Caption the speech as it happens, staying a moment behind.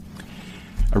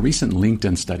A recent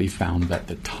LinkedIn study found that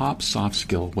the top soft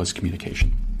skill was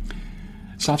communication.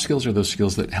 Soft skills are those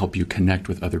skills that help you connect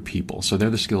with other people. So they're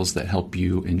the skills that help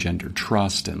you engender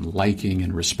trust and liking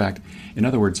and respect. In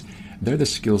other words, they're the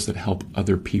skills that help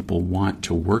other people want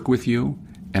to work with you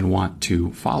and want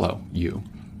to follow you.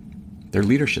 They're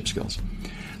leadership skills.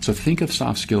 So think of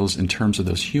soft skills in terms of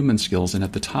those human skills. And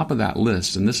at the top of that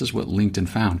list, and this is what LinkedIn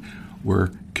found,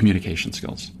 were communication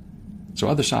skills. So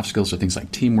other soft skills are things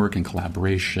like teamwork and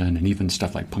collaboration and even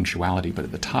stuff like punctuality. But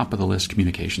at the top of the list,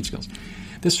 communication skills.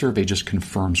 This survey just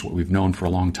confirms what we've known for a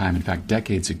long time. In fact,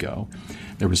 decades ago,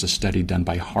 there was a study done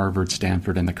by Harvard,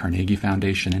 Stanford, and the Carnegie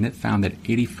Foundation, and it found that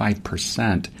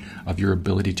 85% of your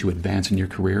ability to advance in your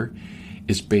career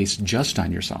is based just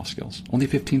on your soft skills. Only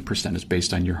 15% is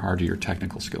based on your hard or your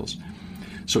technical skills.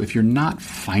 So if you're not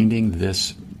finding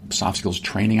this soft skills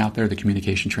training out there, the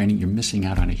communication training, you're missing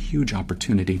out on a huge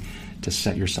opportunity to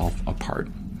set yourself apart.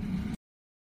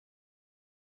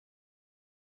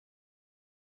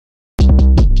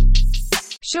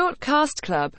 Shortcast Club.